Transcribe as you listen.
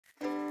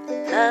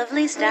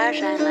Lovely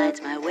starshine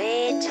lights my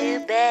way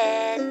to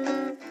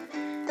bed.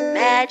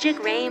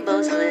 Magic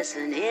rainbows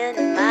glisten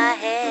in my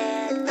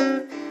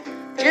head.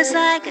 Just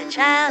like a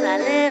child I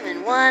live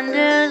in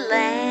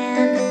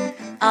Wonderland.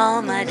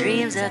 All my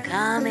dreams are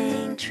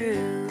coming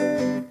true.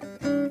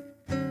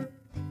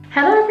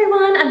 Hello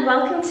everyone and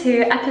welcome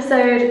to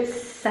episode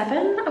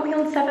 7. Are we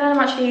on 7? I'm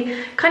actually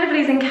kind of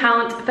losing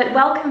count, but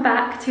welcome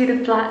back to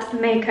the flat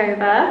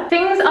makeover.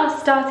 Things are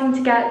starting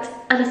to get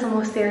a little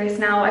more serious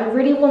now. I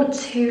really want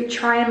to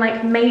try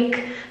and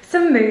make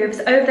some moves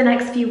over the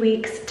next few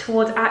weeks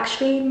towards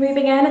actually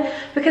moving in,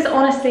 because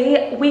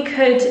honestly we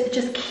could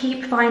just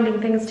keep finding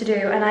things to do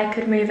and I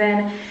could move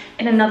in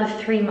another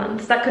 3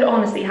 months. That could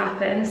honestly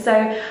happen. So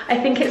I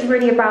think it's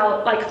really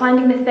about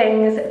finding the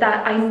things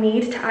that I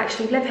need to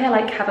actually live here,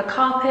 like have a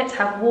carpet,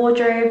 have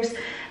wardrobes,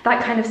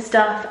 that kind of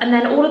stuff, and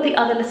then all of the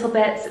other little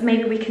bits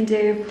maybe we can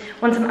do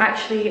once I'm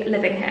actually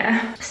living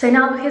here. So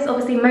now, because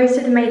obviously most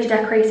of the major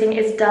decorating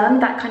is done,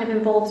 that kind of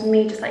involves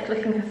me just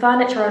looking for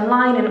furniture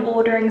online and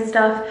ordering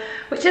stuff,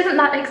 which isn't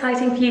that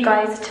exciting for you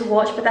guys to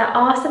watch, but there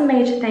are some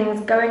major things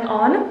going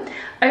on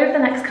over the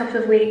next couple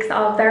of weeks that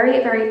are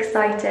very, very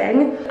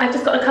exciting. I've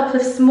just got a couple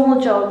of small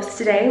jobs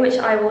today, which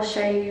I will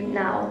show you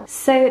now.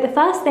 So the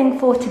first thing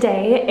for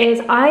today is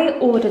I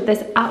ordered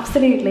this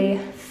absolutely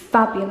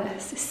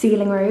fabulous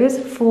ceiling rose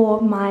for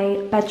my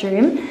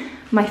bedroom,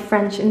 my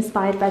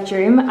French-inspired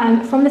bedroom,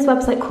 from this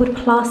website called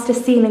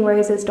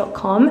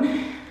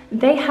plasterceilingroses.com.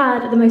 They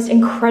had the most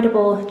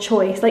incredible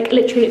choice.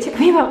 Literally, it took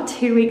me about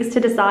 2 weeks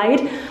to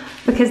decide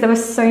because there were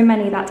so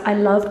many that I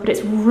loved, but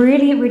it's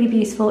really, really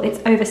beautiful. It's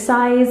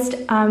oversized.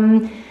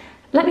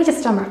 Let me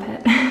just unwrap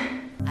it.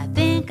 I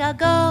think I'll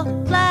go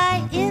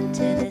fly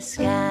into the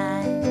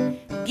sky.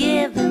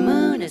 Give the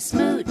moon a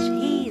smooch,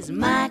 he's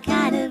my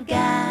kind of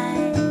guy.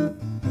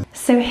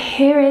 So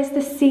here is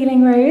the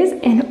ceiling rose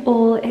in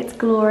all its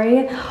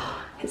glory.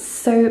 It's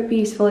so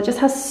beautiful. It just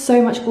has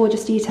so much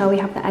gorgeous detail. We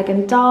have the egg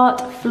and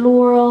dart,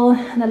 floral,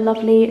 and a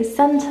lovely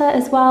center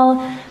as well.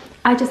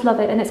 I just love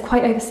it, and it's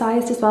quite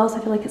oversized as well, so I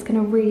feel like it's going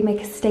to really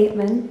make a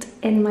statement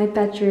in my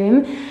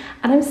bedroom.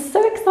 And I'm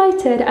so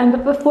excited,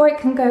 but before it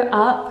can go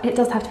up, it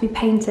does have to be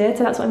painted,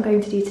 so that's what I'm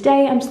going to do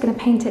today. I'm just going to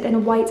paint it in a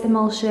white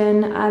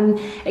emulsion.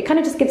 It kind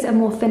of just gives it a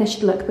more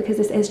finished look because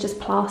this is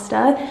just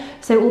plaster.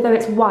 So although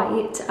it's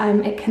white,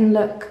 it can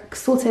look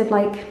sort of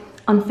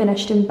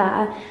unfinished and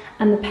bare,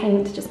 and the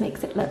paint just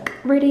makes it look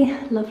really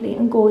lovely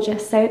and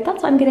gorgeous. So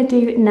that's what I'm gonna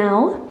do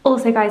now.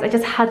 Also guys, I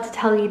just had to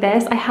tell you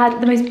this. I had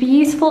the most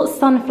beautiful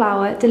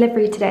sunflower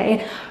delivery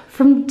today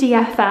from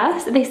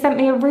DFS. They sent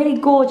me a really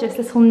gorgeous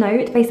little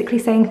note basically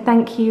saying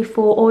thank you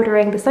for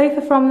ordering the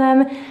sofa from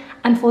them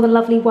and for the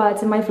lovely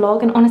words in my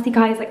vlog. And honestly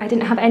guys, I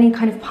didn't have any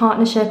kind of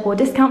partnership or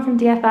discount from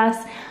DFS.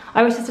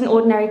 I was just an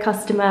ordinary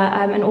customer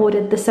and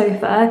ordered the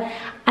sofa,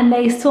 and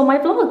they saw my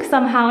vlog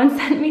somehow and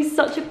sent me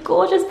such a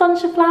gorgeous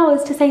bunch of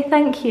flowers to say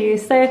thank you.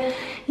 So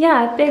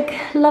yeah, big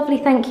lovely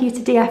thank you to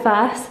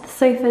DFS. The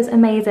sofa's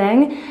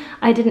amazing.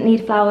 I didn't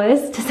need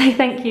flowers to say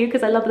thank you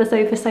because I love the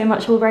sofa so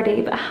much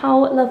already, but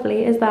how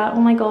lovely is that? Oh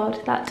my god,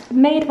 that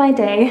made my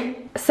day.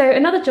 So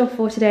another job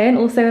for today, and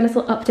also a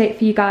little update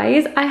for you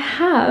guys. I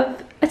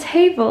have a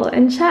table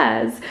and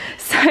chairs.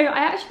 So I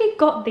actually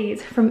got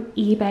these from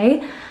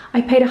eBay. I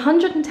paid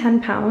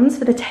 £110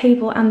 for the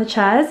table and the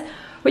chairs,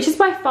 which is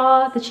by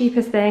far the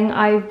cheapest thing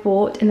I've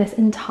bought in this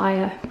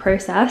entire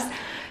process.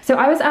 So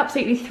I was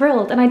absolutely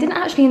thrilled, and I didn't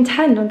actually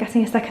intend on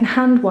getting a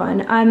second-hand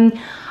one,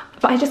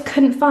 but I just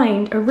couldn't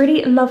find a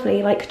really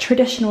lovely,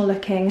 traditional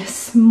looking,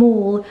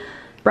 small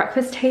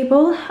breakfast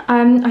table.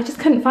 I just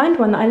couldn't find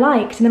one that I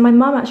liked, and then my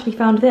mum actually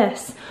found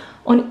this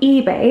on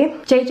eBay.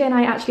 JJ and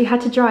I actually had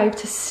to drive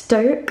to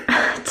Stoke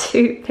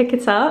to pick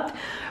it up,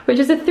 which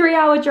is a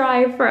 3-hour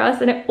drive for us,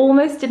 and it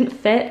almost didn't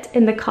fit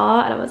in the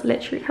car, and I was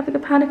literally having a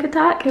panic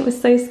attack. It was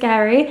so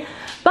scary,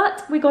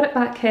 but we got it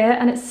back here,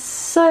 and it's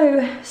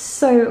so,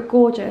 so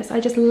gorgeous. I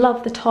just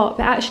love the top.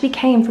 It actually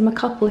came from a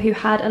couple who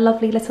had a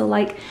lovely little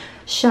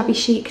shabby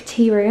chic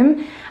tea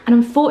room, and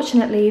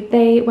unfortunately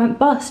they went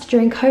bust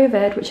during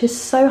COVID, which is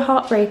so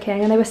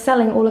heartbreaking, and they were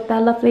selling all of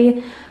their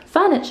lovely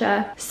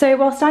furniture. So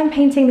whilst I'm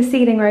painting the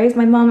ceiling rose,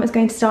 my mum is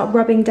going to start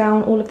rubbing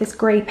down all of this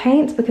grey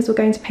paint because we're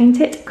going to paint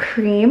it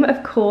cream,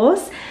 of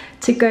course,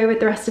 to go with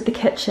the rest of the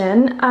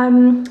kitchen.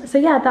 So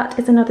yeah, that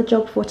is another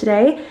job for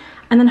today,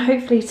 and then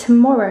hopefully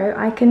tomorrow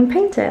I can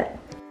paint it.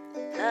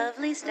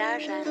 Lovely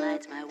starshine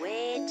lights my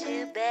way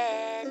to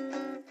bed.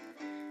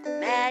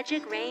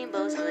 Magic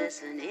rainbows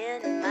glisten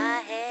in my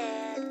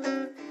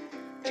head.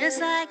 Just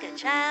like a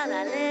child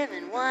I live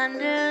in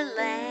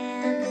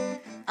Wonderland.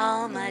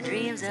 All my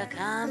dreams are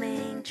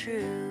coming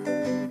true.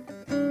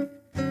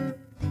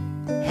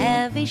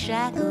 Heavy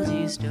shackles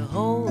used to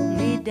hold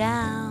me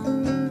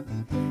down.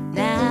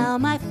 Now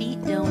my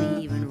feet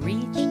don't even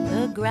reach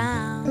the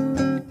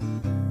ground.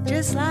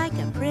 Just like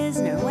a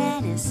prisoner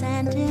when his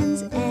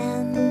sentence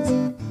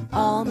ends.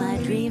 All my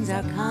dreams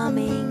are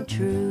coming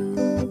true.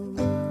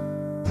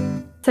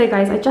 So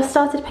guys, I just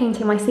started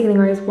painting my ceiling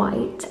rose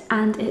white,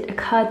 and it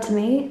occurred to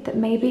me that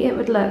maybe it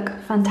would look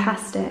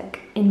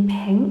fantastic in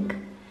pink.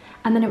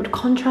 and then it would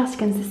contrast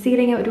against the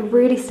ceiling. It would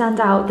really stand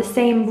out, the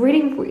same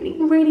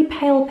really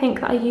pale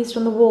pink that I used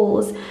on the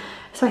walls.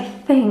 So I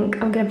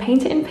think I'm going to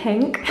paint it in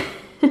pink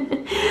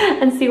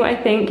and see what I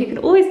think. You can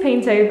always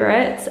paint over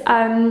it,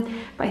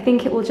 but I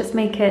think it will just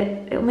make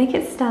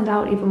it stand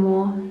out even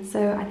more.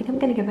 So I think I'm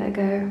going to give it a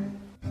go.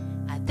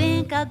 I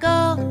think I'll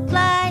go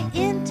fly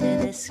into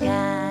the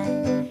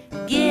sky,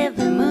 give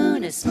the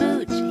moon a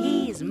smooch,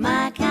 he's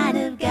my kind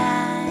of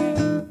guy.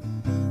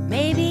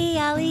 Maybe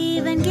I'll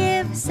even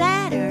give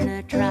Saturn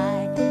a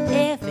try,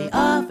 if he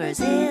offers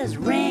his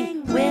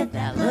ring with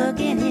that look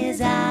in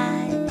his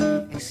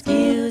eye.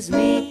 Excuse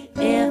me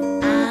if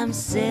I'm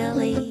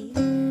silly,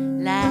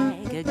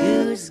 like a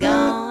goose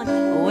gone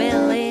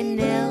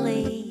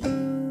willy-nilly,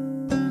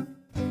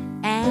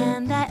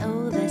 and I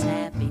owe this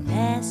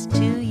happiness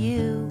to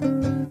you.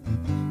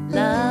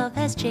 Love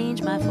has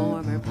changed my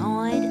former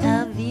point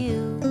of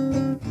view.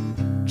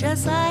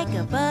 Just like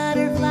a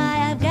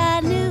butterfly, I've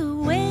got new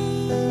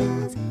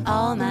wings.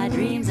 All my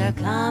dreams are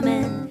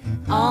coming,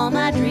 all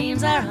my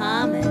dreams are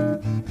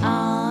humming,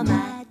 all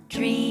my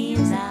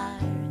dreams are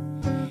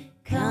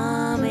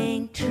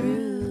coming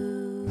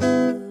true.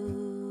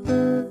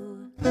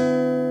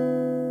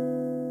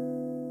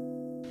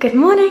 Good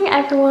morning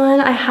everyone.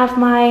 I have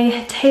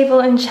my table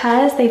and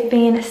chairs. They've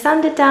been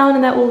sanded down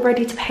and they're all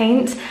ready to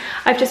paint.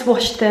 I've just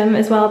washed them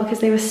as well because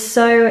they were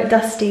so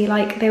dusty,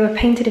 like they were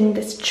painted in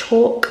this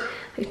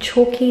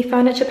chalky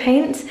furniture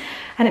paint,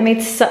 and it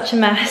made such a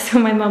mess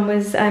when my mum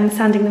was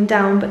sanding them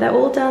down, but they're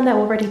all done, they're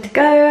all ready to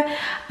go.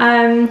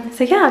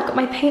 So yeah, I've got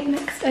my paint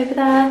mixed over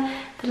there,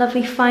 the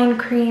lovely fine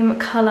cream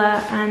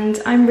colour,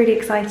 and I'm really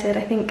excited.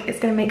 I think it's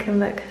going to make them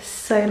look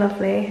so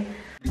lovely.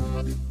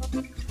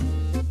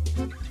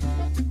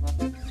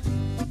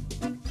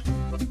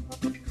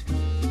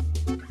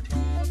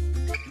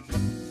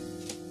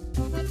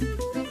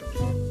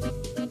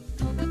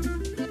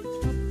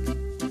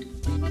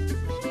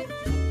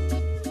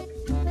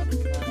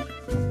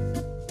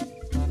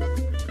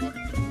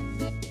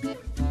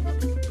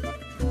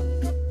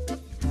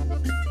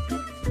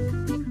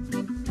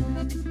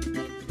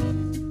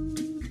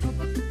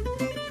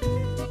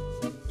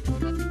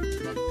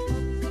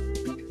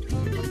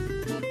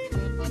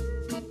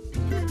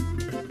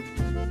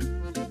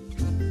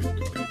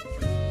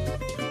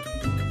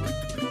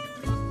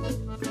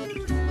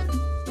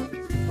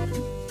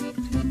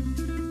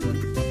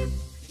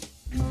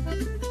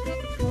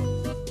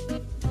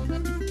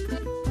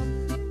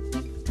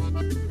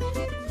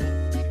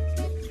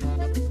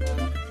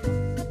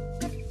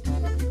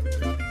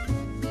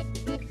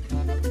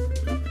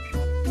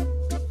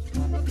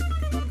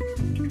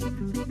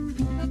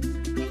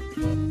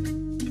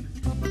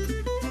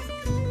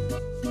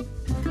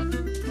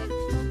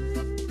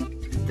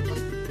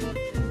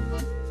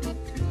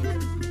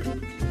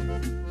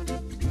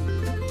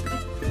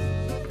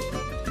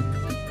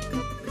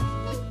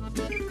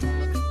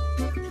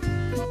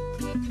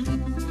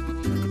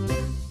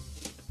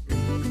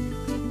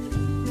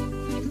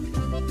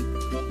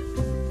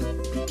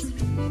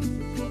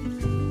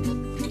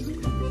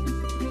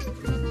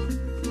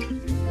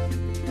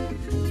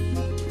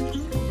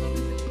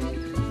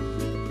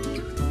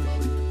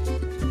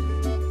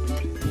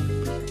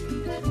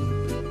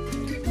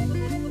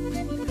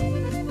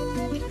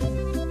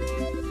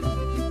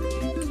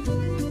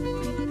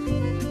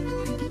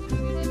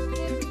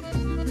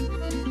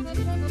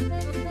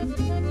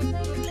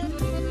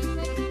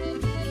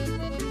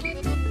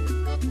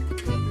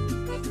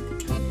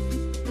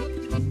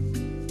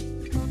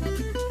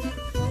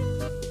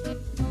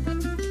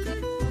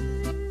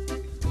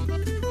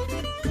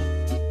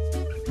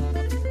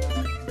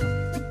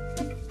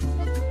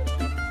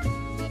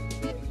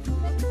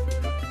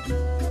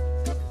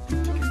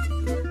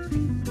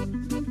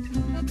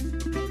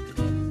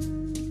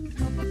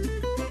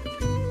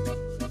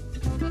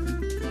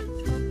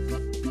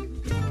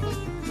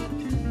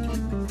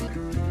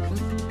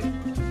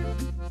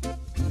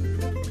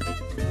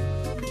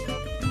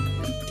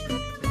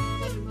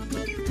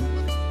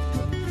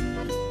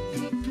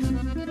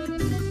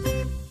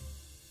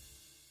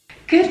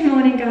 Good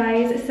morning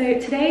guys. So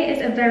today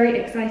is a very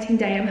exciting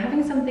day. I'm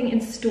having something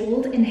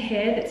installed in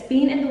here that's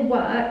been in the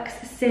works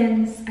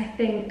since I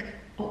think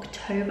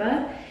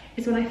October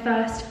is when I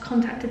first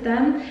contacted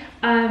them,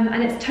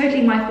 and it's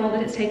totally my fault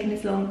that it's taken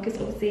this long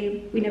because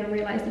obviously we never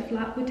realized the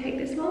flat would take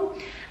this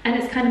long, and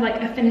it's kind of like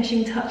a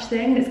finishing touch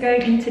thing that's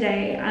going in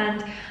today,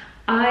 and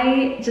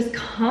I just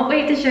can't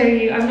wait to show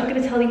you. I'm not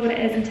going to tell you what it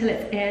is until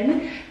it's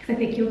in because I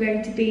think you're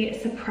going to be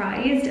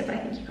surprised, but I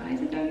think you guys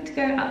are going to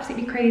go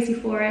absolutely crazy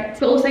for it.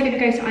 We're also going to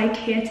go to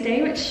IKEA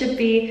today, which should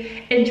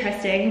be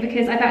interesting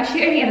because I've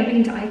actually only ever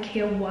been to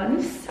IKEA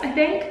once, I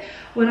think,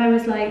 when I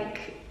was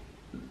like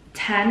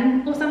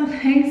 10 or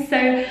something. So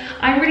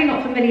I'm really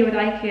not familiar with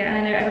IKEA, and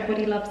I know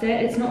everybody loves it.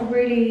 It's not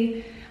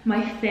really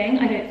my thing,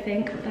 I don't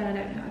think, but then I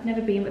don't know, I've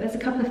never been, but there's a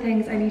couple of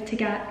things I need to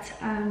get,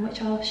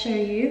 which I'll show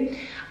you.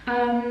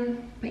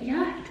 But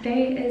yeah,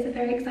 today is a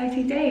very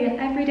exciting day, and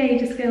every day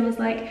just feels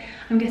like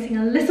I'm getting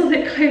a little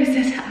bit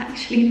closer to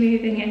actually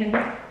moving in.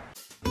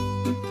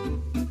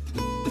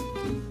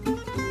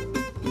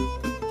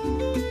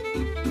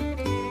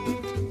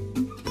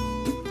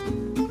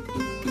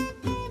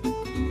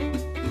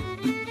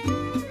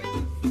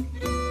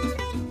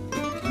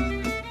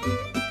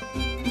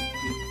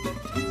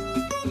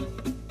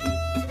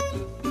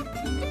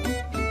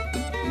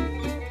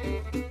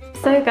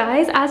 So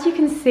guys, as you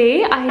can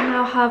see, I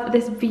now have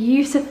this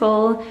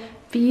beautiful,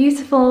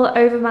 beautiful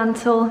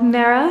overmantel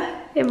mirror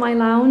in my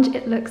lounge.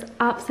 It looks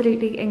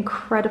absolutely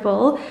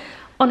incredible.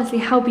 Honestly,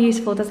 how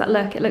beautiful does that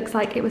look? It looks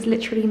like it was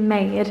literally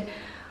made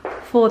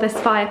for this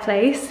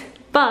fireplace,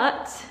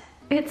 but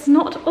it's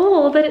not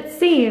all that it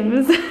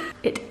seems.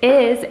 It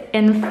is,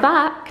 in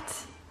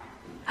fact,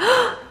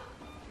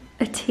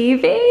 a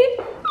TV.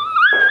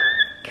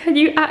 Can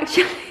you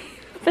actually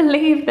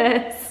believe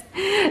this?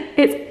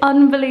 It's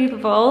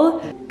unbelievable.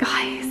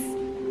 Guys,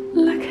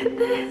 look at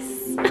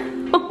this.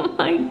 Oh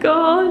my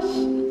gosh.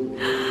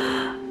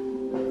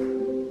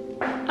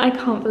 I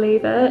can't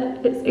believe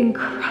it. It's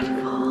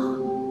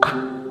incredible.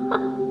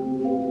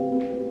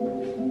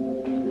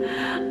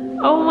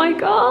 Oh my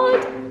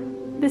god.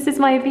 This is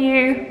my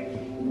view.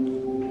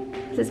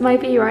 This is my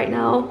view right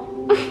now.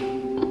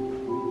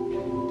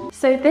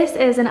 So this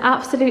is an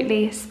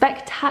absolutely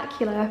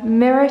spectacular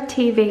mirror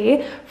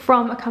TV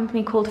from a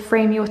company called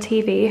Frame Your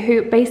TV,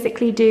 who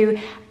basically do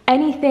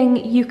anything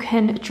you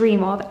can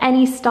dream of.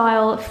 Any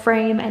style,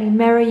 frame, any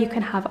mirror. You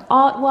can have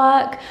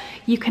artwork,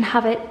 you can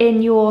have it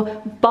in your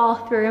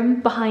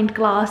bathroom behind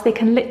glass. They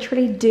can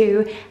literally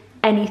do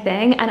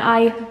anything, and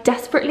I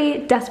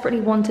desperately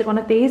wanted one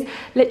of these.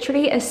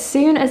 Literally as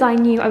soon as I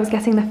knew I was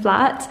getting the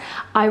flat,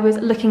 I was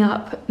looking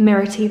up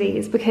mirror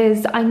TVs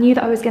because I knew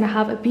that I was going to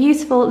have a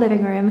beautiful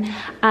living room,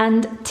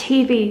 and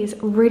TVs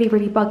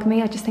really bug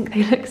me. I just think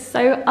they look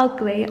so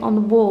ugly on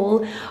the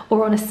wall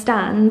or on a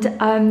stand,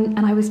 and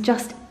I was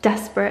just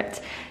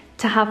desperate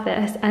to have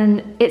this,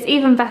 and it's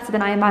even better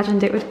than I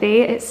imagined it would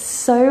be. It's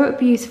so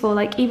beautiful,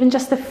 like even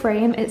just the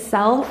frame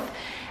itself,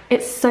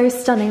 it's so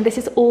stunning. This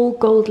is all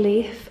gold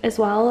leaf as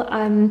well.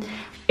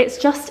 It's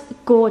just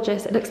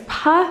gorgeous. It looks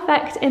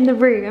perfect in the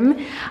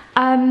room.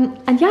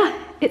 And yeah,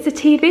 it's a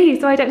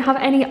TV, so I don't have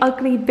any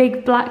ugly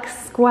big black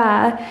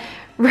square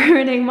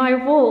ruining my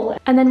wall.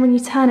 And then when you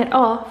turn it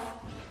off,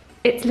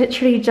 it's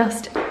literally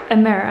just a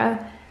mirror,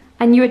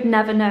 and you would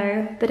never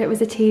know that it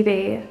was a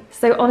TV.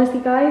 So honestly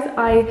guys,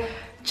 I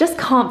just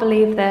can't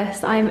believe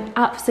this. I'm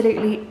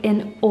absolutely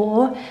in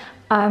awe.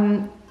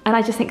 And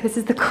I just think this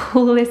is the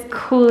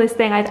coolest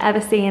thing I've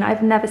ever seen.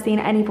 I've never seen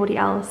anybody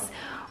else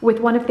with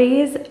one of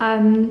these.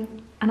 And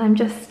I'm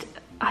just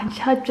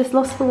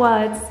lost for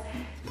words.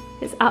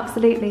 It's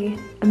absolutely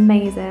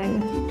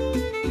amazing.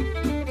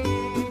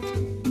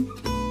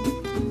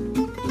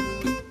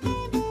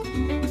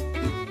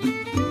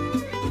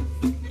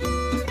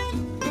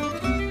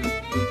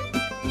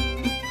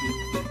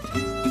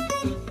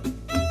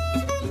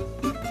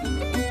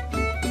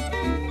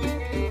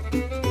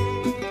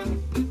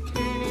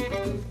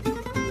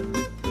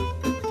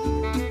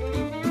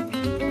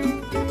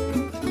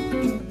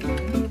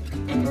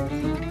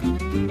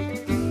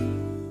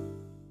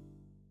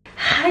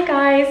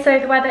 So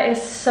the weather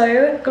is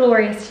so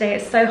glorious today.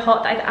 It's so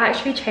hot that I've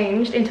actually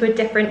changed into a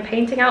different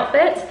painting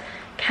outfit.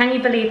 Can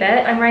you believe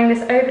it? I'm wearing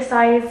this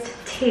oversized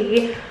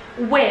tee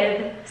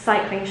with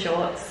cycling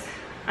shorts.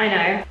 I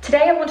know.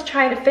 Today I want to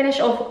try and finish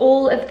off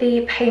all of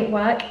the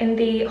paintwork in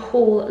the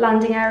hall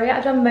landing area.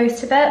 I've done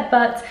most of it,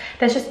 but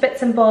there's just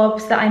bits and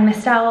bobs that I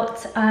missed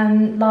out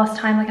last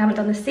time. Like I haven't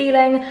done the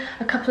ceiling,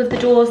 a couple of the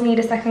doors need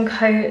a second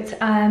coat,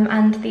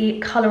 and the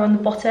colour on the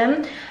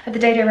bottom of the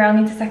dado rail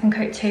needs a second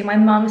coat too. My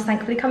mum's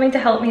thankfully coming to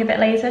help me a bit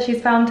later.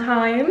 She's found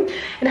time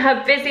in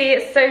her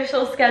busy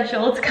social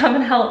schedule to come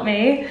and help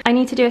me. I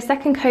need to do a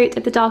second coat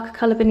of the darker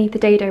colour beneath the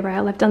dado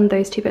rail. I've done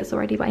those two bits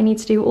already, but I need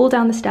to do all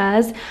down the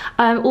stairs.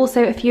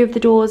 Also, a few of the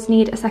doors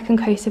need a second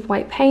coat of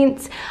white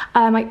paint.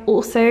 I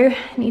also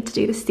need to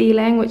do the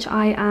ceiling, which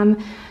I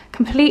am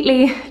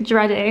completely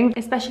dreading,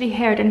 especially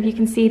here. I don't know if you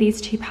can see these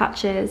two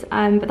patches,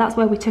 but that's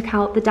where we took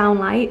out the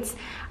downlights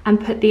and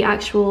put the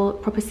actual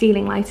proper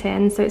ceiling light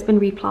in, so it's been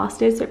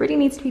replastered, so it really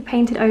needs to be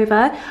painted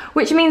over,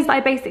 which means that I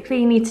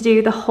basically need to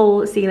do the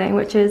whole ceiling,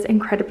 which is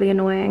incredibly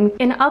annoying.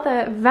 In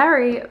other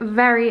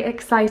very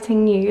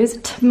exciting news,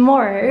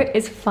 tomorrow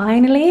is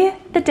finally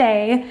the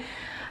day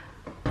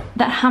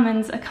that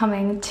Hammonds are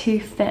coming to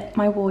fit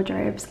my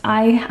wardrobes.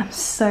 I am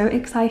so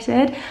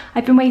excited.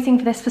 I've been waiting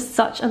for this for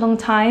such a long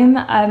time,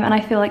 and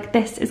I feel like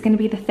this is going to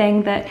be the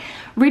thing that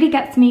really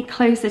gets me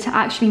closer to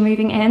actually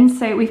moving in.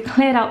 So we've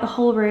cleared out the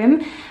whole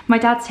room. My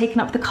dad's taken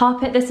up the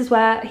carpet. This is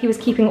where he was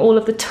keeping all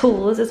of the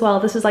tools as well.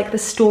 This was like the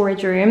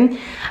storage room,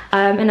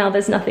 and now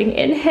there's nothing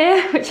in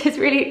here, which is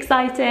really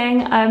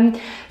exciting.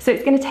 So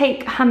it's going to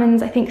take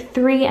Hammonds, I think,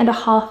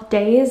 3.5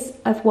 days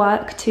of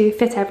work to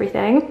fit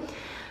everything.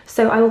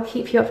 So I will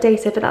keep you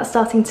updated, but that's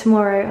starting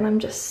tomorrow, and I'm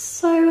just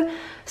so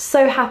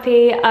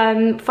happy.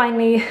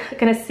 Finally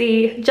gonna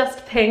see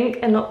just pink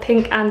and not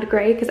pink and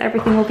grey, because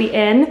everything will be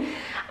in.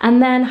 And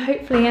then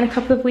hopefully in a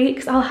couple of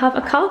weeks I'll have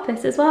a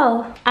carpet as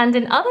well. And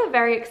in other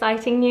very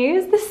exciting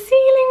news, the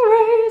ceiling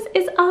rose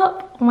is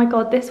up. Oh my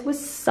god, this was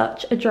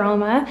such a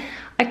drama.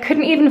 I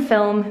couldn't even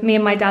film me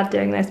and my dad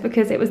doing this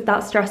because it was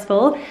that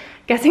stressful.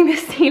 getting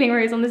this ceiling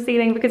rose on the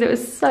ceiling because it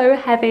was so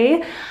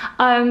heavy,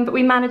 but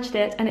we managed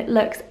it and it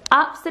looks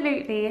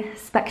absolutely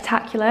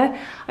spectacular.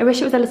 I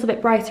wish it was a little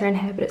bit brighter in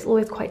here, but it's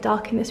always quite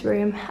dark in this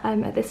room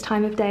at this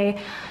time of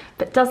day.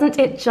 But doesn't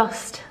it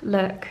just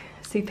look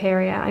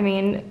superior? I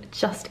mean,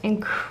 just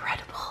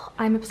incredible.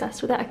 I'm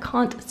obsessed with it. I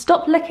can't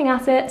stop looking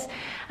at it,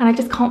 and I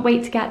just can't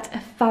wait to get a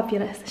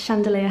fabulous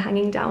chandelier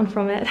hanging down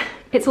from it.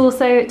 It's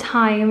also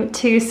time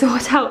to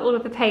sort out all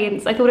of the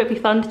paints. I thought it'd be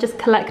fun to just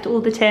collect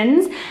all the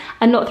tins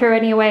and not throw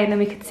any away, and then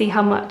we could see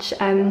how much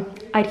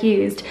I'd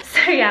used.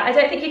 So yeah, I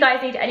don't think you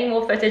guys need any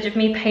more footage of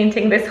me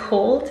painting this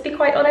hall, to be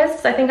quite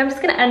honest. So I think I'm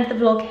just gonna end the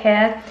vlog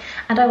here,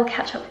 and I will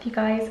catch up with you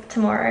guys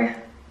tomorrow.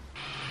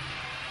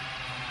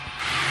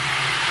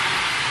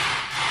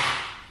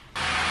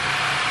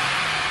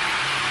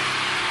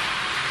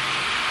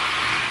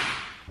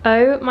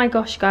 Oh my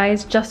gosh,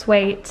 guys, just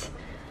wait.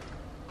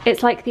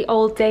 It's like the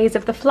old days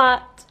of the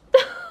flat.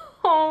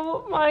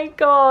 Oh my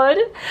god.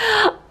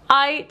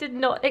 I did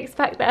not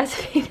expect there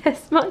to be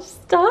this much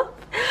stuff.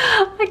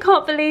 I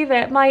can't believe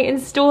it. My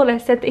installer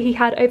said that he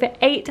had over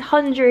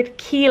 800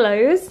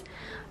 kilos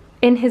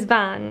in his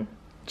van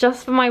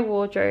just for my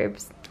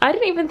wardrobes. I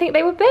didn't even think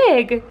they were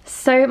big.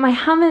 So my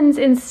Hammond's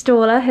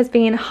installer has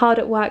been hard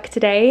at work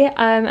today,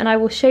 and I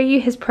will show you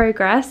his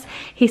progress.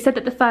 He said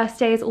that the first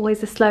day is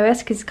always the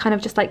slowest because he's kind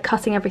of just like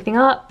cutting everything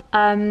up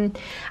and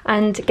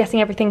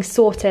getting everything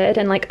sorted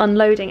and like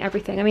unloading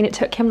everything. I mean, it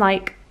took him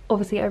like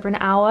obviously over an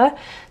hour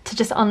to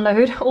just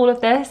unload all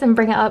of this and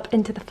bring it up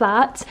into the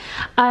flat.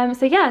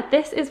 So yeah,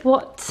 this is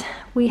what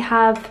we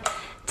have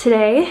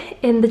today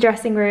in the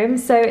dressing room.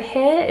 So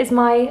here is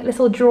my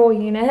little drawer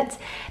unit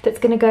that's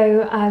gonna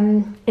go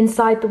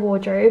inside the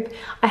wardrobe.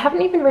 I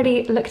haven't even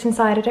really looked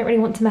inside. I don't really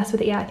want to mess with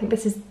it yet. I think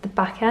this is the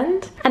back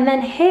end. And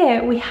then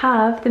here we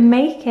have the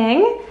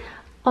making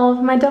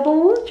of my double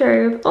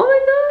wardrobe. Oh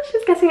my gosh,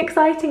 it's getting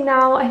exciting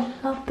now. I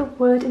love the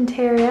wood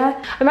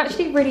interior. I'm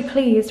actually really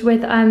pleased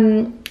with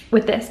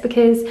this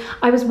because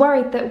I was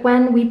worried that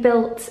when we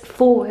built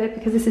forward,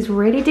 because this is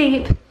really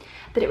deep,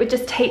 that it would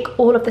just take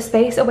all of the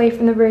space away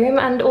from the room.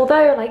 And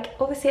although like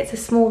obviously it's a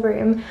small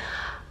room,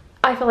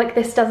 I feel like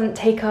this doesn't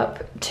take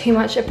up too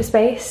much of the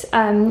space.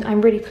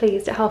 I'm really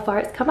pleased at how far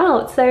it's come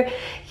out. So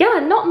yeah,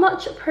 not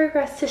much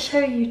progress to show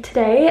you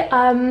today.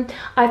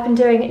 I've been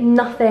doing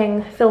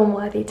nothing film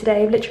worthy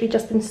today. I've literally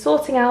just been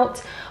sorting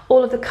out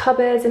all of the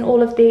cupboards and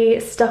all of the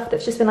stuff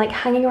that's just been like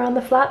hanging around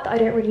the flat that I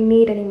don't really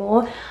need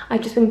anymore.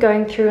 I've just been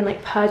going through and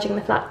like purging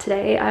the flat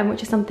today,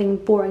 which is something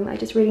boring that I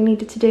just really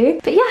needed to do.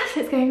 But yes,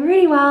 it's going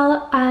really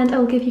well, and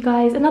I'll give you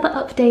guys another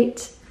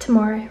update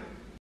tomorrow.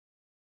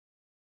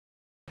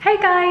 Hey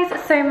guys,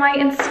 so my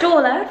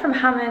installer from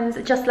Hammond's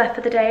just left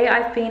for the day.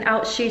 I've been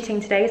out shooting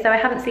today, so I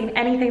haven't seen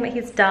anything that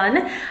he's done.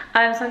 So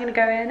I'm gonna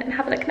go in and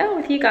have a look now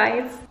with you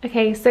guys.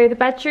 Okay, so the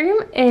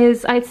bedroom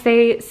is, I'd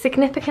say,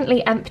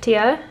 significantly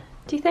emptier,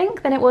 do you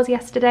think, than it was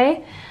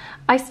yesterday.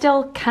 I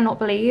still cannot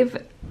believe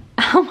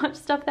how much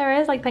stuff there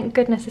is. Like, thank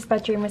goodness this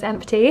bedroom was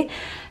empty.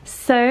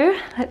 So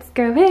let's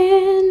go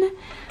in.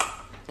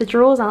 The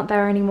drawers aren't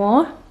there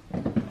anymore.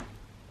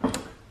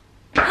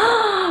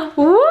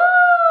 Woo!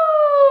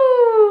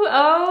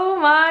 Oh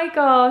my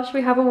gosh,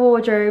 we have a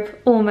wardrobe,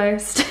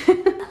 almost.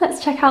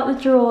 Let's check out the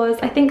drawers.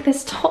 I think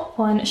this top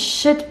one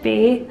should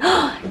be,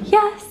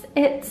 yes,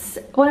 it's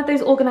one of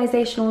those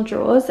organizational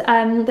drawers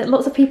that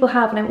lots of people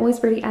have, and I'm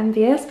always really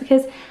envious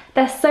because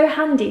they're so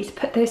handy to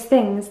put those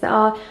things that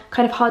are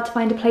kind of hard to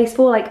find a place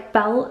for, like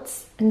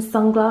belts and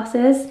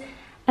sunglasses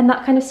and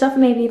that kind of stuff,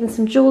 maybe even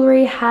some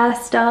jewelry, hair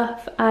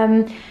stuff.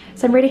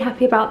 So I'm really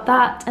happy about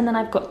that. And then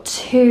I've got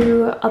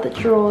two other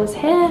drawers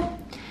here.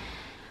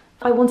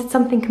 I wanted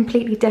something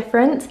completely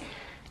different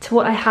to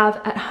what I have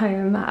at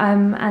home,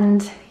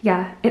 and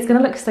yeah, it's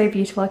gonna look so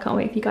beautiful. I can't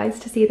wait for you guys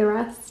to see the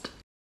rest.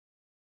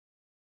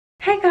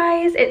 Hey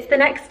guys, it's the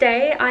next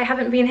day. I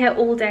haven't been here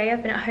all day.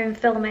 I've been at home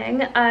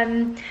filming,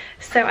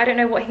 so I don't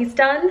know what he's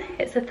done.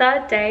 It's the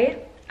third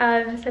day,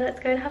 so let's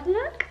go and have a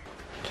look.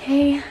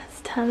 Okay,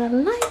 let's turn the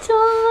light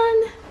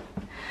on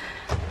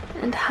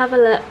and have a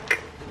look.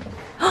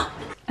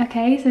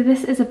 Okay, so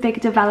this is a big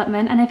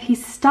development, and if he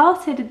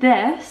started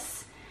this,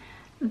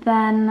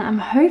 then I'm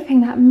hoping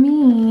that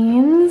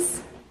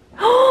means,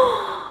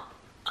 oh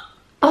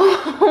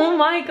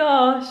my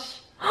gosh.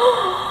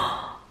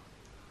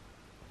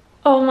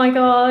 Oh my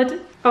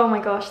god. Oh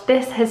my gosh,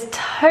 this has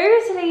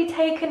totally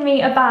taken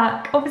me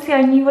aback. Obviously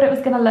I knew what it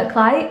was gonna look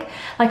like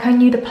I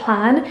knew the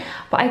plan,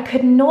 but I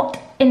could not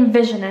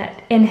envision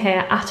it in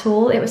here at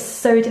all. It was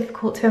so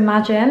difficult to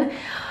imagine.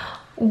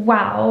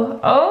 Wow,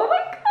 oh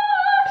my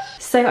gosh.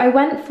 So I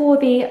went for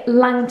the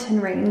Langton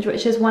range,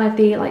 which is one of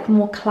the like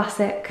more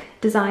classic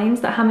designs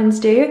that Hammond's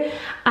do,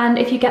 and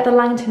if you get the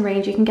Langton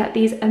range you can get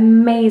these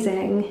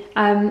amazing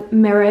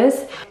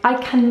mirrors. I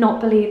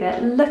cannot believe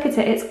it. Look at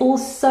it, it's all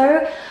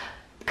so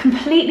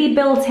completely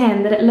built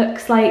in that it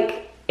looks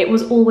like it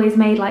was always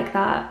made like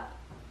that.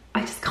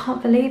 I just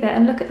can't believe it.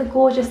 And look at the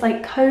gorgeous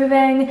like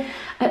coving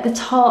at the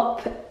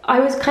top. I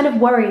was kind of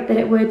worried that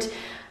it would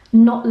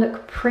not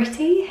look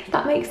pretty, if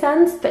that makes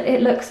sense, but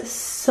it looks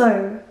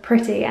so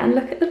pretty. And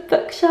look at the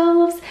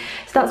bookshelves.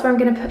 So that's where I'm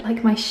gonna put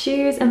like my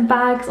shoes and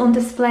bags on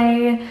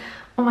display.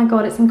 Oh my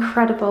god, it's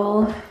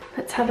incredible.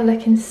 Let's have a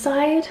look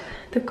inside.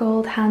 The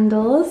gold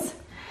handles.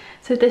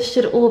 So this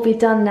should all be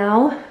done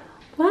now.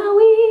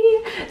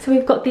 Wowee! So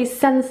we've got these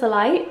sensor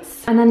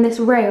lights and then this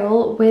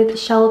rail with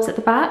shelves at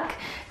the back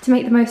to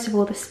make the most of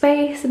all the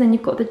space, and then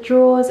you've got the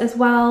drawers as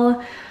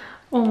well.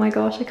 Oh my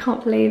gosh, I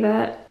can't believe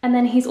it. And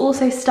then he's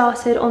also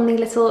started on the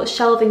little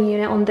shelving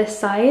unit on this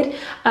side.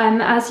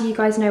 As you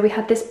guys know, we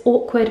had this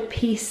awkward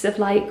piece of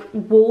like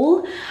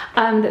wall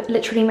that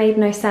literally made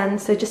no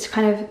sense. So just to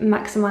kind of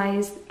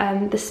maximize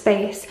the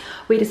space,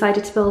 we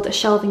decided to build a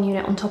shelving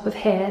unit on top of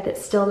here that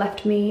still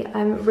left me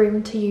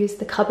room to use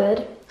the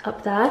cupboard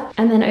up there.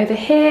 And then over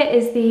here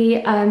is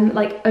the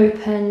like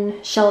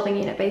open shelving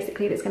unit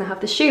basically that's going to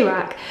have the shoe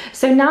rack.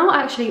 So now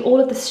actually all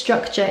of the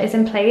structure is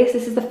in place.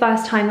 This is the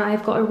first time that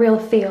I've got a real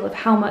feel of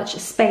how much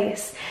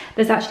space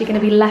there's actually going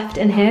to be left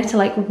in here to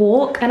like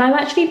walk, and I'm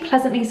actually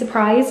pleasantly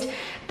surprised.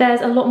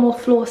 There's a lot more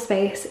floor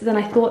space than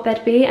I thought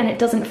there'd be, and it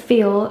doesn't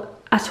feel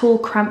at all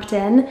cramped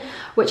in,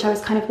 which I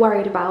was kind of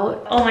worried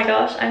about. Oh my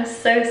gosh, I'm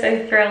so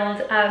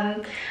thrilled.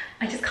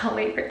 I just can't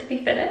wait for it to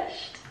be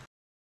finished.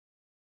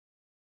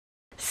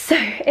 So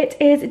it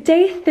is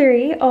day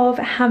 3 of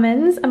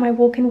Hammond's and my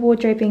walk-in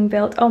wardrobe being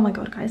built. Oh my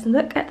god, guys,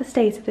 look at the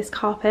state of this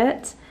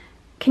carpet.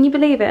 Can you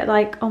believe it?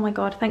 Like, oh my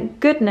god, thank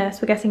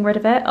goodness we're getting rid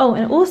of it. Oh,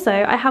 and also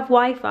I have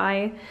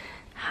Wi-Fi.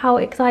 How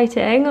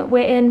exciting.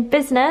 We're in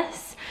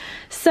business.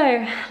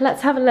 So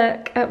let's have a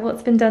look at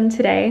what's been done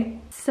today.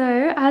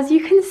 So as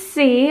you can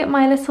see,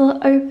 my little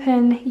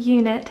open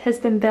unit has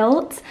been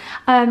built.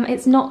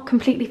 It's not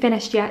completely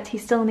finished yet. He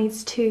still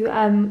needs to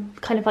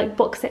kind of like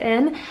box it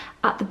in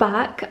at the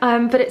back,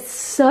 but it's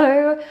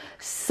so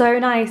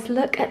nice.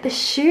 Look at the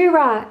shoe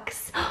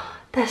racks.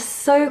 They're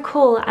so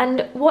cool,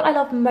 and what I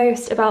love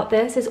most about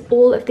this is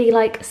all of the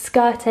like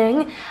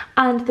skirting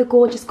and the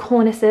gorgeous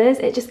cornices.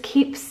 It just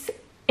keeps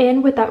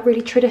in with that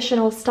really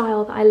traditional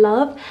style that I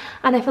love,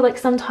 and I feel like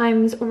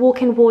sometimes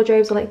walk-in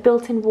wardrobes or like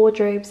built-in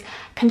wardrobes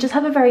can just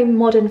have a very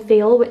modern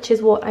feel, which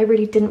is what I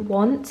really didn't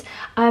want.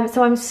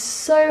 So I'm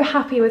so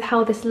happy with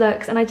how this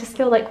looks, and I just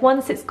feel like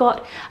once it's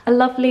got a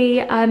lovely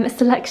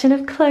selection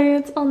of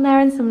clothes on there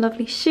and some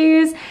lovely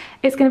shoes,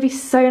 it's going to be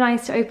so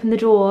nice to open the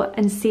door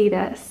and see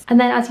this. And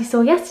then as you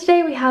saw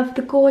yesterday, we have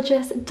the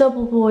gorgeous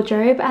double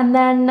wardrobe, and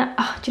then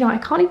oh, do you know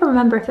what? I can't even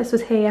remember if this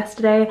was here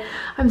yesterday.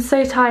 I'm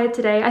so tired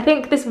today. I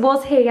think this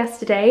was here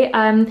yesterday,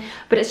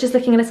 but it's just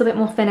looking a little bit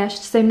more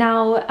finished. So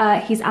now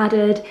he's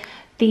added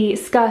the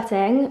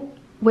skirting,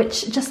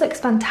 which just looks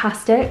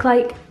fantastic.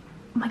 Like,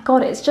 oh my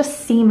god, it's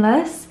just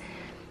seamless.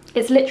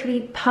 It's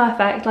literally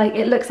perfect. Like,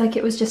 it looks like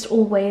it was just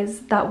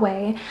always that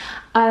way.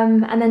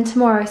 And then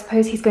tomorrow I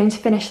suppose he's going to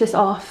finish this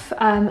off,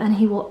 and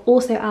he will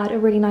also add a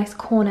really nice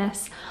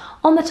cornice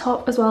on the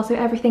top as well, so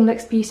everything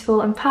looks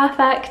beautiful and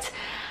perfect.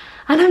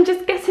 And I'm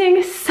just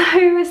getting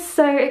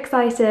so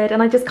excited,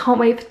 and I just can't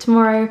wait for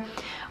tomorrow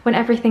when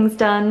everything's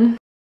done.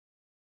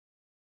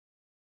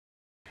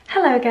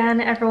 Hello again,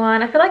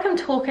 everyone. I feel like I'm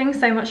talking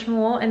so much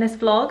more in this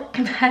vlog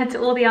compared to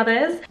all the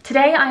others.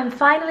 Today I'm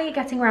finally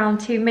getting around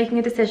to making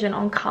a decision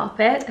on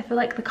carpet. I feel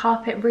like the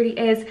carpet really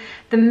is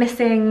the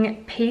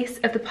missing piece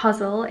of the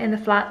puzzle in the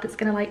flat that's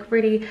gonna like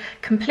really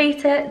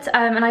complete it.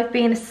 And I've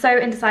been so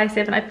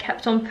indecisive, and I've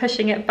kept on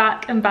pushing it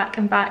back and back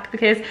and back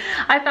because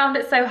I found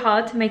it so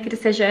hard to make a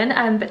decision.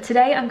 But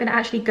today I'm gonna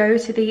actually go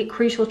to the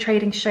Crucial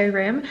Trading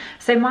showroom.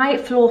 So my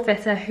floor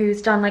fitter, who's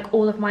done like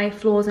all of my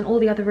floors and all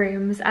the other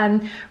rooms,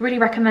 really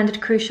recommended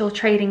Crucial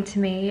Trading to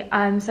me,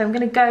 so I'm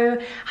gonna go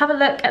have a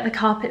look at the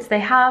carpets they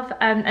have,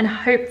 and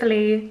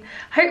hopefully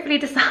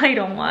decide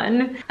on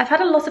one. I've had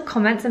a lot of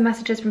comments and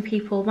messages from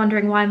people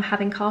wondering why I'm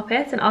having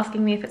carpet and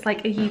asking me if it's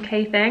like a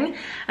UK thing,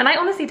 and I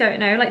honestly don't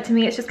know. Like, to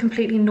me it's just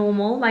completely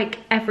normal. Like,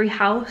 every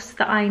house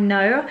that I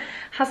know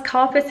has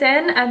carpet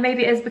in, and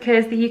maybe it is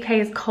because the UK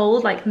is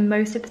cold like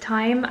most of the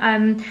time,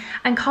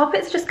 and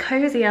carpet's just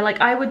cozier.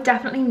 Like, I would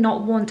definitely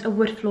not want a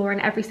wood floor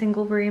in every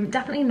single room,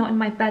 definitely not in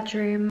my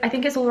bedroom. I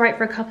think it's all right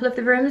for a couple of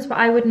the rooms, but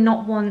I would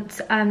not want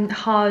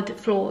hard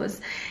floors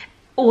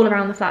all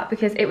around the flat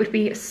because it would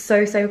be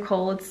so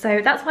cold.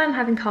 So that's why I'm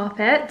having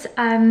carpet.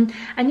 And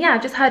yeah,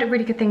 I've just heard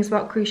really good things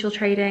about Crucial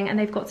Trading, and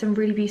they've got some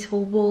really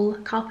beautiful wool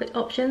carpet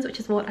options, which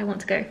is what I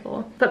want to go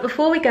for. But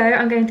before we go,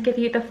 I'm going to give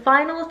you the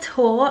final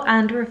tour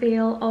and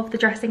reveal of the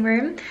dressing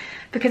room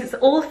because it's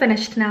all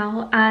finished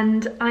now,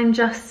 and I'm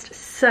just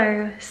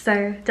so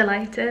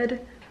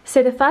delighted.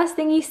 So the first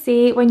thing you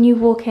see when you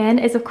walk in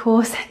is of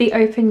course the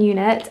open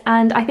unit,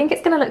 and I think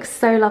it's going to look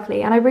so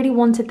lovely, and I really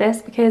wanted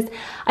this because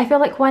I feel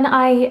like when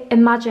I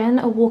imagine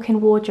a walk-in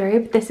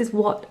wardrobe, this is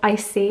what I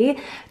see.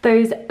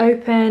 Those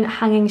open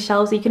hanging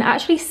shelves, so you can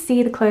actually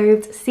see the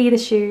clothes, see the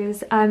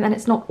shoes, and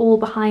it's not all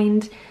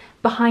behind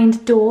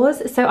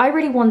doors. So I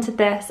really wanted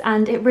this,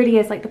 and it really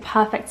is like the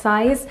perfect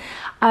size.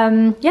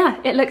 Yeah,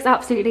 it looks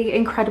absolutely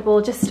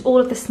incredible. Just all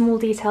of the small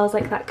details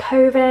like that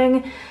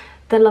coving,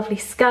 the lovely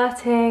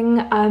skirting.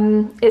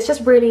 It's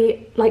just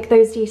really like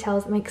those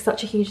details that make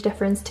such a huge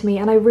difference to me,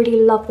 and I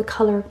really love the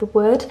colour of the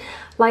wood.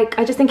 Like,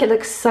 I just think it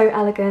looks so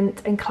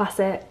elegant and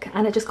classic,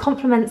 and it just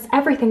complements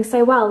everything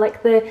so well,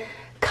 like the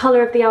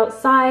colour of the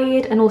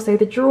outside and also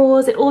the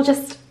drawers. It all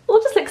just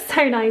looks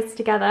so nice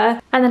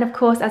together. And then of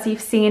course, as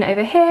you've seen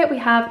over here, we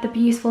have the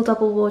beautiful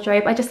double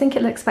wardrobe. I just think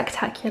it looks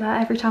spectacular.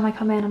 Every time I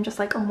come in, I'm just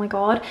like, oh my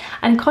god.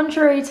 And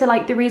contrary to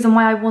like the reason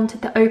why I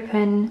wanted the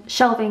open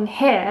shelving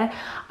here,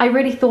 I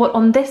really thought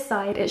on this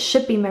side it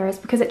should be mirrors,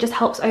 because it just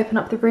helps open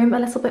up the room a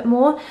little bit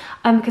more,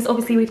 because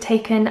obviously we've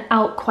taken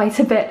out quite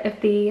a bit of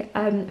the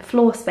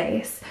floor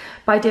space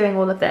by doing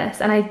all of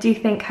this, and I do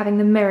think having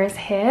the mirrors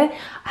here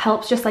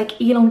helps just like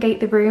elongate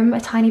the room a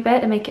tiny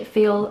bit and make it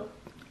feel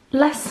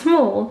less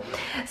small.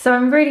 So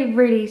I'm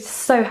really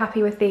so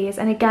happy with these.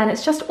 And again,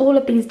 it's just all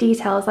of these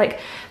details. Like,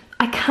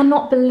 I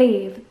cannot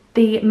believe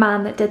the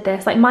man that did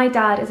this. Like, my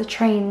dad is a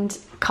trained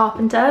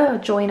carpenter or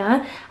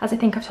joiner, as I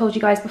think I've told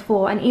you guys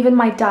before, and even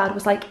my dad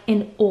was like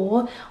in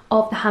awe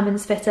of the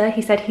Hammond's fitter.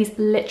 He said he's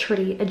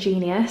literally a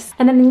genius.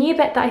 And then the new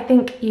bit that I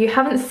think you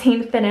haven't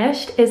seen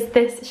finished is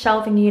this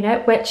shelving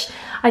unit, which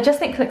I just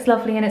think looks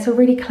lovely, and it's a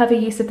really clever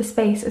use of the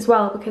space as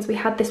well, because we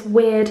had this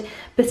weird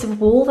bit of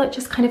wall that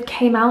just kind of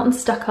came out and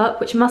stuck up,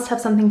 which must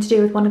have something to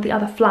do with one of the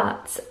other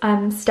flats,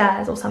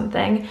 stairs or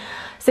something.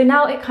 So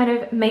now it kind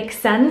of makes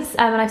sense,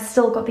 and I've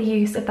still got the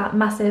use of that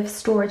massive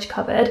storage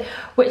cupboard,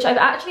 which I've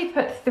actually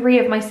put 3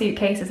 of my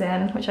suitcases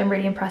in, which I'm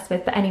really impressed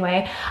with. But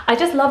anyway, I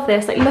just love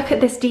this. Like, look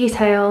at this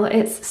detail.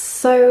 It's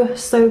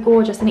so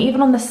gorgeous. And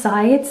even on the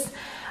sides,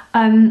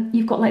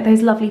 you've got like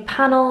those lovely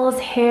panels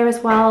here as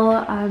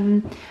well,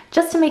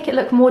 just to make it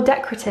look more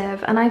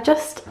decorative. And I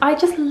just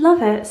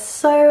love it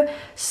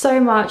so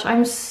much.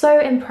 I'm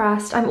so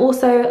impressed. I'm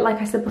also, like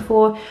I said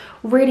before,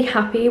 really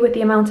happy with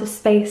the amount of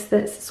space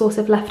that's sort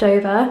of left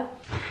over.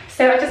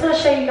 So I just want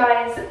to show you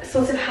guys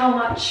sort of how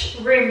much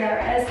room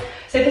there is.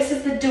 So this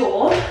is the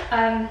door.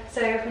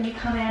 So when you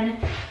come in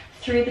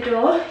through the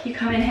door, you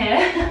come in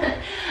here.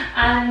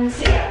 And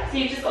yeah, so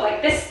you've just got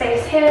like this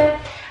space here,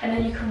 and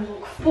then you can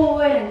walk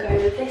forward and go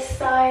to this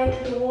side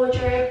to the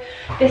wardrobe,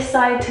 this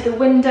side to the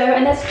window,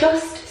 and there's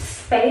just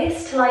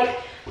space to like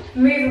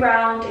move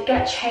around,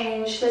 get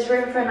changed. There's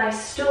room for a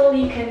nice stool.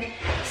 You can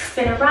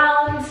spin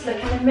around,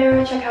 look in the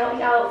mirror, check out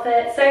the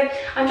outfit. So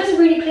I'm just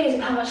really pleased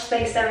with how much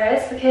space there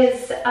is,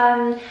 because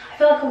I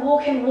feel like a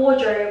walk-in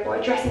wardrobe or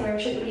a dressing room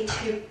shouldn't be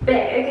too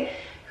big,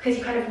 because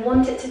you kind of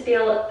want it to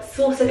feel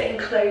sort of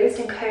enclosed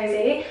and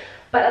cozy,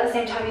 but at the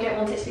same time you don't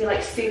want it to be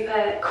like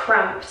super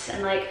cramped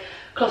and like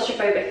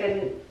claustrophobic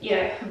and, you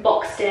know,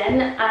 boxed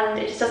in, and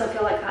it just doesn't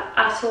feel like that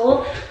at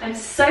all. I'm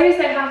so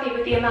happy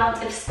with the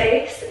amount of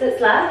space that's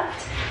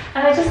left,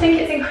 and I just think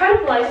it's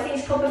incredible. I just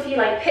need to pop a few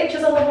like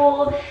pictures on the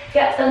wall,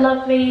 get a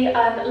lovely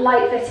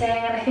light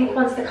fitting, and I think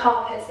once the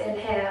carpet's in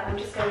here, I'm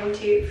just going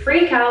to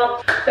freak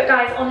out. But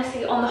guys,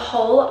 honestly, on the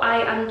whole,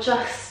 I am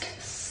just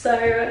so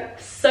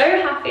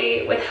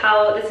happy with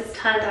how this has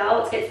turned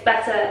out. It's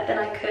better than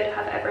I could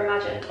have ever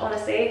imagined,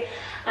 honestly,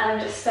 and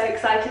I'm just so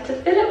excited to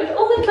fill it with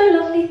all of my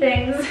lovely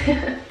things.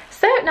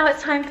 So now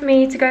it's time for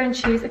me to go and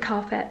choose a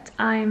carpet.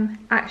 I'm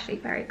actually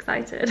very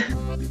excited.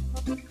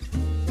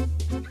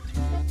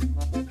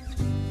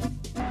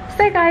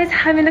 So guys,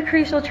 I'm in the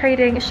Crucial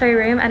Trading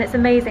showroom, and it's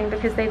amazing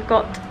because they've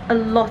got a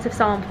lot of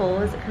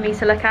samples for me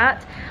to look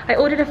at. I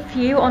ordered a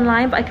few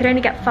online, but I could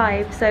only get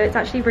 5, so it's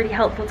actually really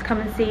helpful to come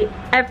and see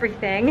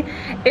everything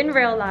in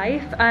real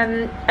life.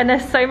 And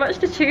there's so much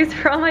to choose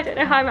from, I don't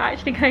know how I'm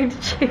actually going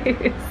to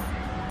choose.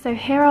 So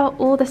here are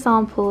all the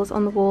samples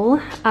on the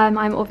wall.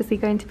 I'm obviously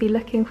going to be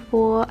looking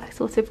for a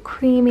sort of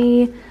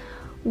creamy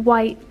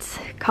white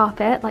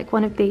carpet, like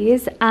one of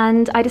these,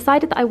 and I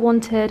decided that I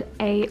wanted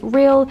a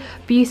real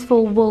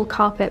beautiful wool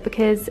carpet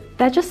because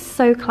they're just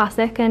so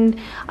classic, and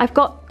I've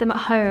got them at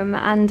home,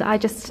 and I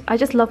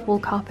just love wool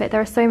carpet.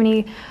 There are so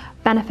many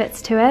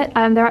benefits to it.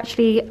 They're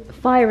actually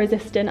fire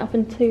resistant up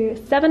into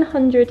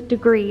 700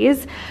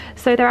 degrees,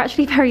 so they're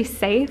actually very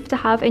safe to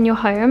have in your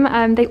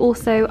home. They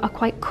also are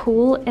quite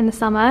cool in the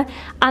summer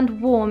and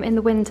warm in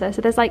the winter,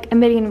 so there's like a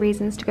million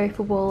reasons to go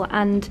for wool,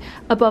 and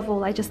above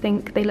all, I just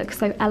think they look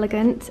so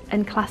elegant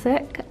and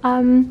classic.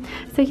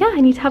 So yeah,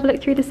 I need to have a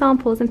look through the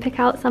samples and pick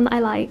out some that I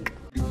like.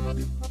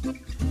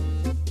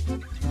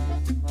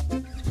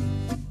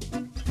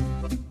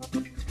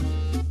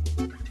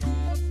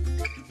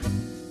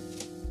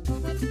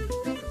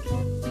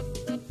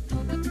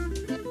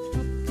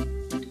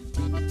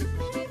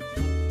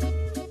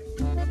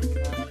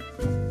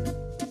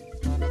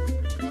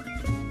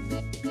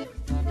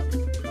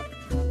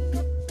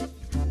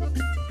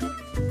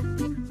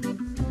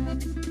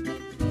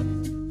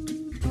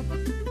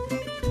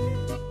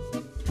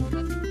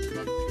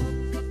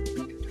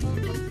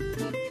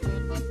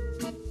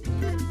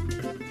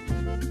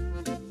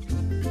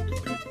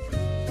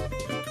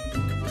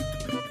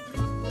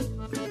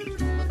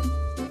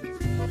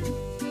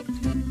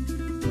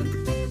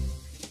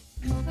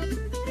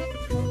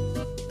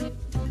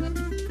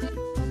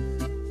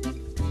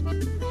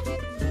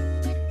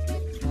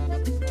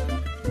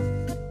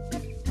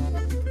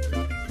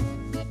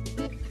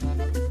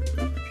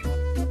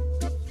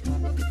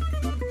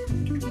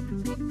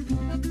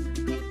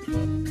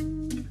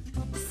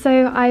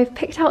 So I've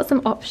picked out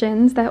some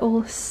options. They're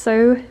all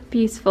so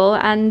beautiful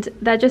and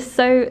they're just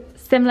so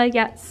similar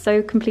yet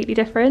so completely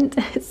different.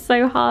 It's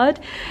so hard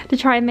to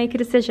try and make a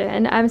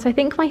decision. So I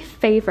think my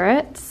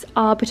favourites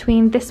are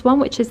between this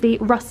one, which is the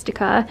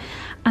Rustica,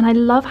 and I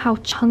love how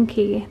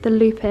chunky the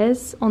loop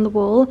is on the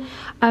wall.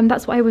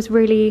 That's what I was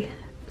really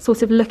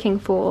sort of looking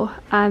for,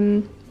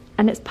 and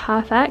it's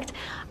perfect.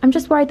 I'm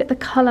just worried that the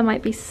colour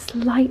might be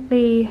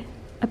slightly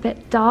a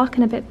bit dark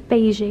and a bit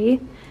beigey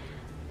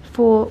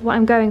for what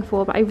I'm going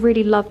for, but I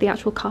really love the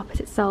actual carpet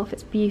itself.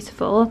 It's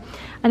beautiful.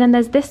 And then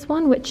there's this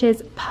one, which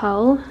is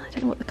pearl. I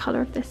don't know what the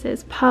colour of this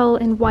is. Pearl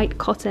in white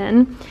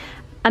cotton.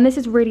 And this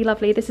is really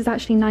lovely. This is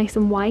actually nice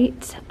and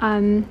white,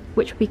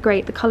 which would be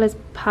great. The colour's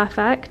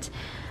perfect.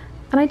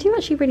 And I do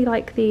actually really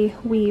like the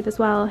weave as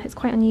well. It's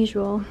quite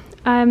unusual.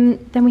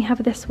 Then we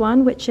have this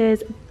one, which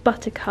is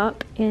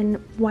buttercup in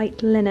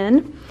white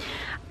linen.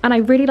 And I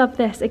really love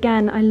this.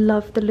 Again, I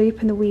love the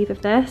loop and the weave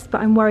of this,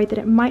 but I'm worried that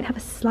it might have a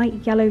slight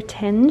yellow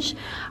tinge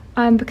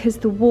because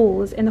the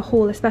walls in the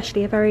hall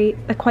especially are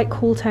quite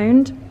cool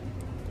toned.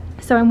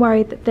 So I'm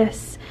worried that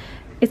this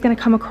is going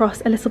to come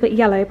across a little bit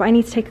yellow, but I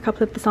need to take a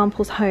couple of the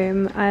samples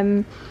home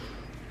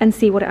and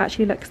see what it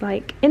actually looks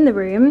like in the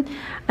room.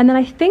 And then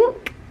I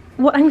think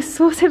what I'm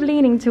sort of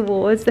leaning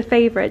towards, the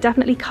favourite,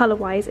 definitely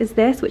colour-wise, is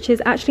this, which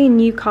is actually a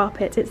new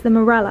carpet. It's the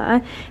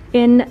Morella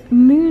in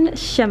Moon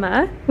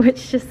Shimmer,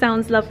 which just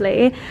sounds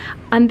lovely.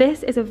 And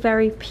this is a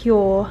very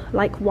pure,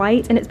 like,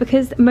 white, and it's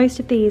because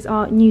most of these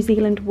are New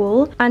Zealand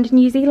wool. And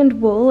New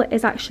Zealand wool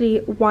is actually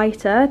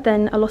whiter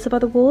than a lot of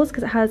other wools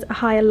because it has a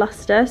higher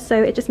lustre,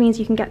 so it just means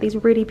you can get these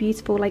really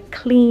beautiful, like,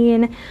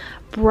 clean,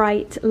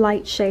 bright,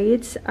 light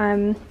shades,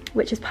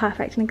 which is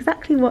perfect and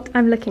exactly what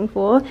I'm looking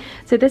for.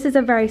 So this is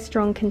a very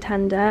strong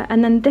contender.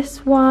 And then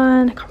this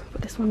one, I can't remember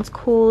what this one's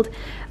called,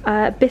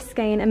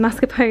 Biscayne and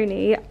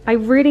Mascarpone. I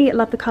really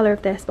love the colour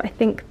of this, but I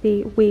think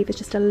the weave is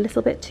just a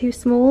little bit too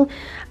small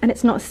and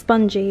it's not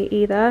spongy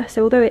either.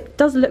 So although it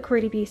does look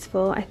really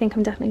beautiful, I think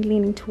I'm definitely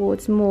leaning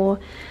towards more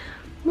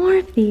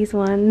of these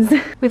ones.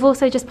 We've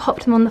also just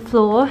popped them on the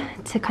floor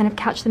to kind of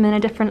catch them in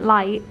a different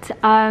light,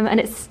 and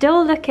it's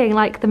still looking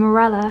like the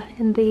Morella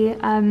in the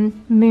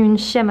Moon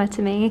Shimmer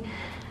to me,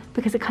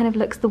 because it kind of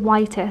looks the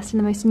whitest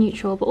and the most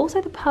neutral, but also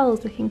the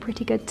pearl's looking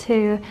pretty good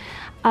too.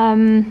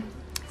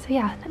 So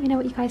yeah, let me know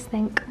what you guys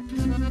think.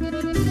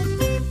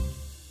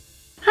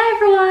 Hi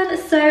everyone,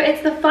 so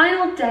it's the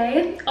final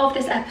day of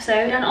this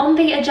episode, and on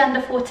the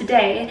agenda for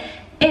today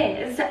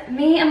is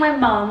me and my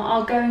mum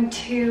are going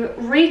to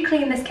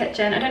re-clean this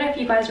kitchen. I don't know if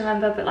you guys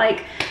remember, but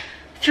like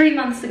 3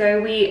 months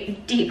ago we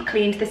deep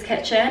cleaned this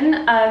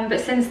kitchen, but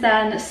since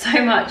then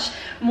so much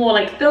more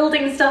like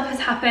building stuff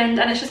has happened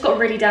and it's just got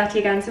really dirty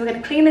again. So we're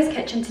going to clean this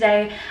kitchen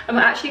today, and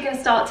we're actually going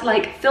to start to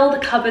like fill the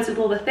cupboards with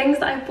all the things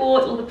that I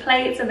bought, all the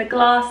plates and the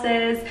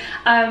glasses,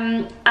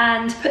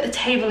 and put the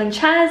table and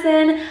chairs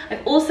in.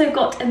 I've also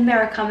got a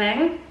mirror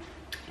coming.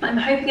 I'm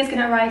hoping it's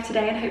going to arrive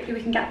today, and hopefully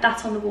we can get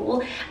that on the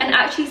wall and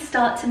actually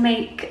start to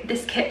make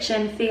this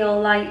kitchen feel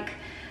like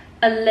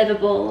a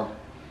livable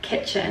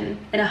kitchen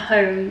in a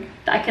home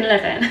that I can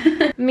live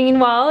in.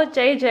 Meanwhile,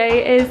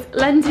 JJ is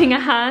lending a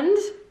hand.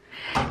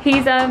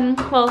 He's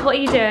well, what are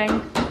you doing?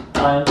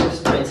 I'm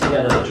just putting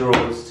together the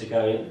drawers to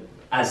go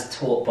as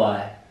taught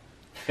by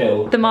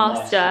Phil, the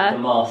master. The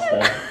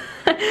master.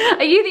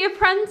 Are you the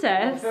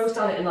apprentice? Phil's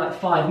done it in like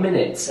 5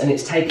 minutes and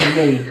it's taken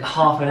me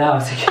half an hour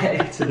to get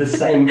it to the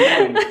same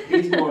point.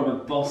 He's more of a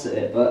boss at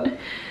it, but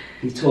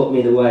he taught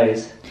me the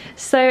ways.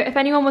 So if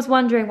anyone was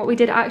wondering what we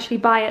did actually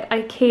buy at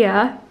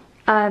IKEA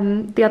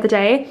the other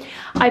day,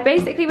 I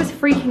basically was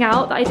freaking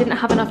out that I didn't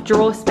have enough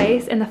drawer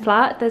space in the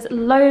flat. There's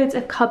loads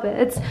of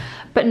cupboards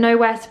but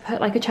nowhere to put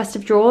like a chest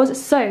of drawers,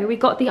 so we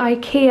got the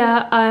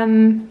IKEA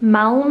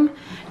Malm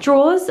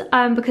drawers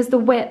because the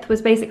width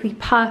was basically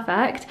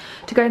perfect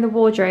to go in the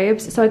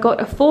wardrobes. So I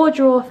got a 4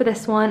 drawer for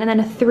this one and then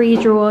a 3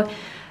 drawer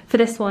for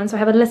this one, so I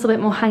have a little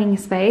bit more hanging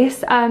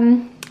space.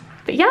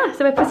 But yeah,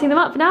 so we're putting them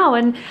up now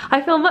and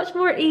I feel much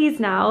more at ease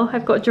now.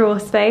 I've got drawer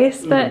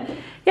space, but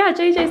yeah,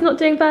 JJ's not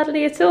doing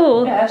badly at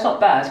all. Yeah, that's not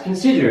bad,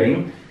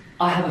 considering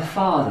I have a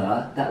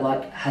father that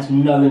like has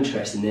no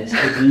interest in this.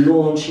 He'd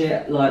launch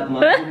it, like my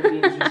mum would be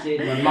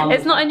interested, my mum.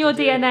 It's not in your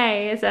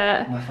DNA, is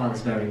it? My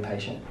father's very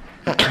impatient.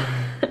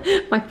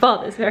 My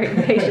father's very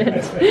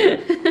impatient.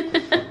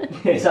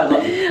 It sounds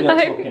like you're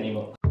not talking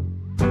anymore.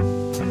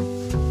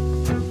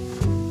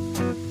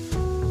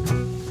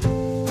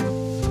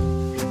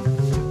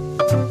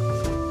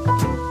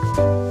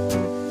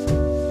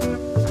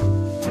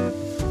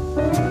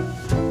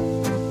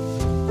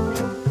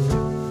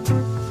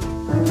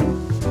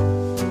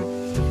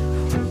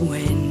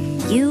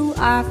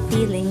 Are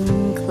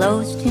feeling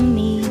close to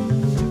me,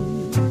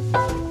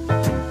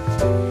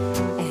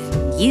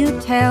 and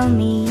you tell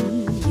me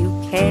you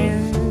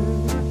care.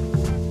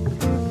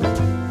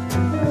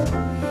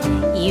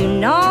 You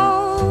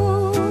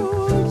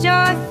know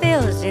joy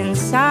fills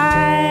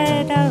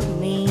inside of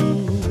me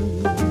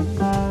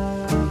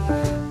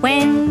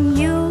when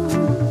you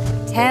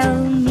tell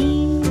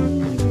me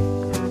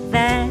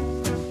that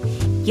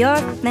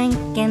you're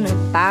thinking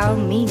about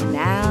me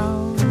now.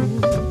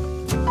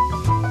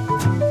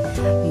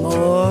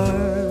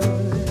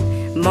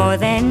 More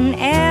than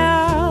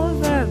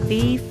ever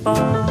before.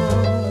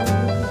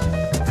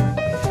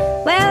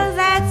 Well,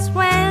 that's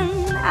when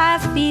I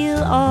feel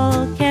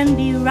all can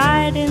be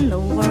right in the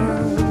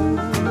world.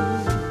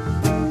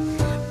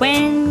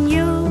 When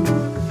you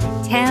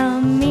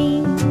tell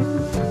me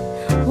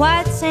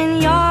what's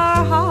in your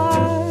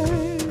heart,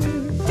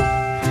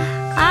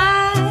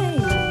 I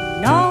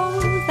know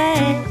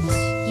that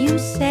you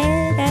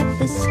said at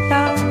the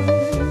start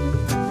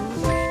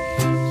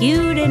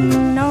you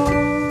didn't know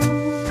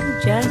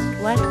just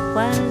what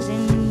was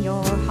in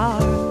your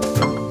heart.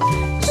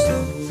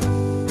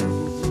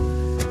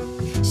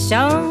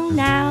 So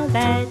now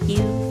that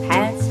you've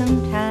had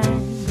some time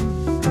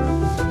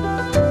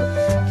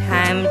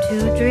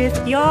to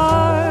drift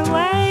your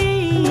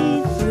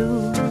way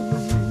through,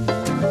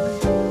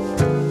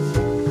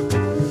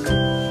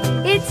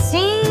 it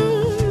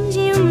seems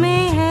you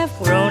may have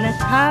grown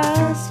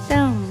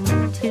accustomed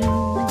to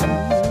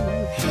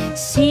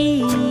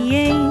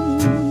seeing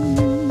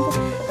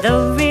the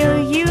real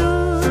you,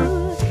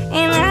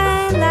 and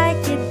I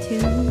like it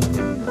too.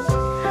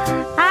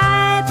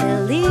 I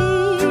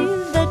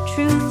believe the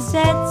truth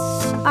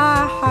sets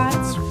our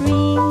hearts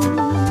free,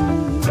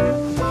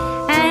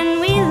 and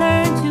we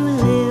learn to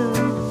live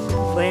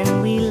when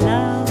we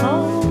love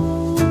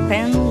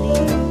openly.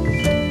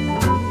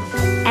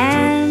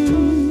 And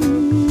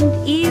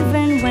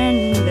even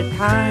when the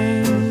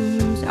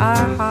times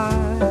are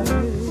hard,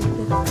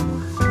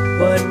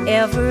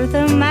 whatever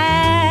the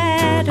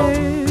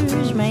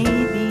matters may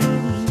be,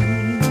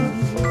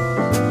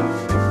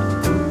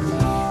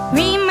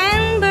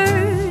 remember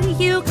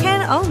you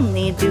can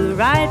only do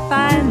right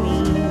by me.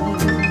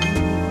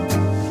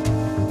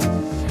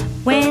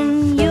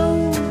 When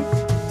you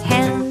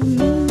tell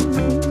me,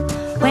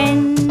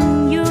 when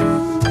you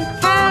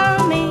tell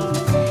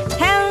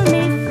me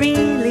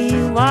freely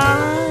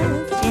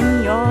what's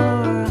in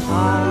your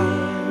heart.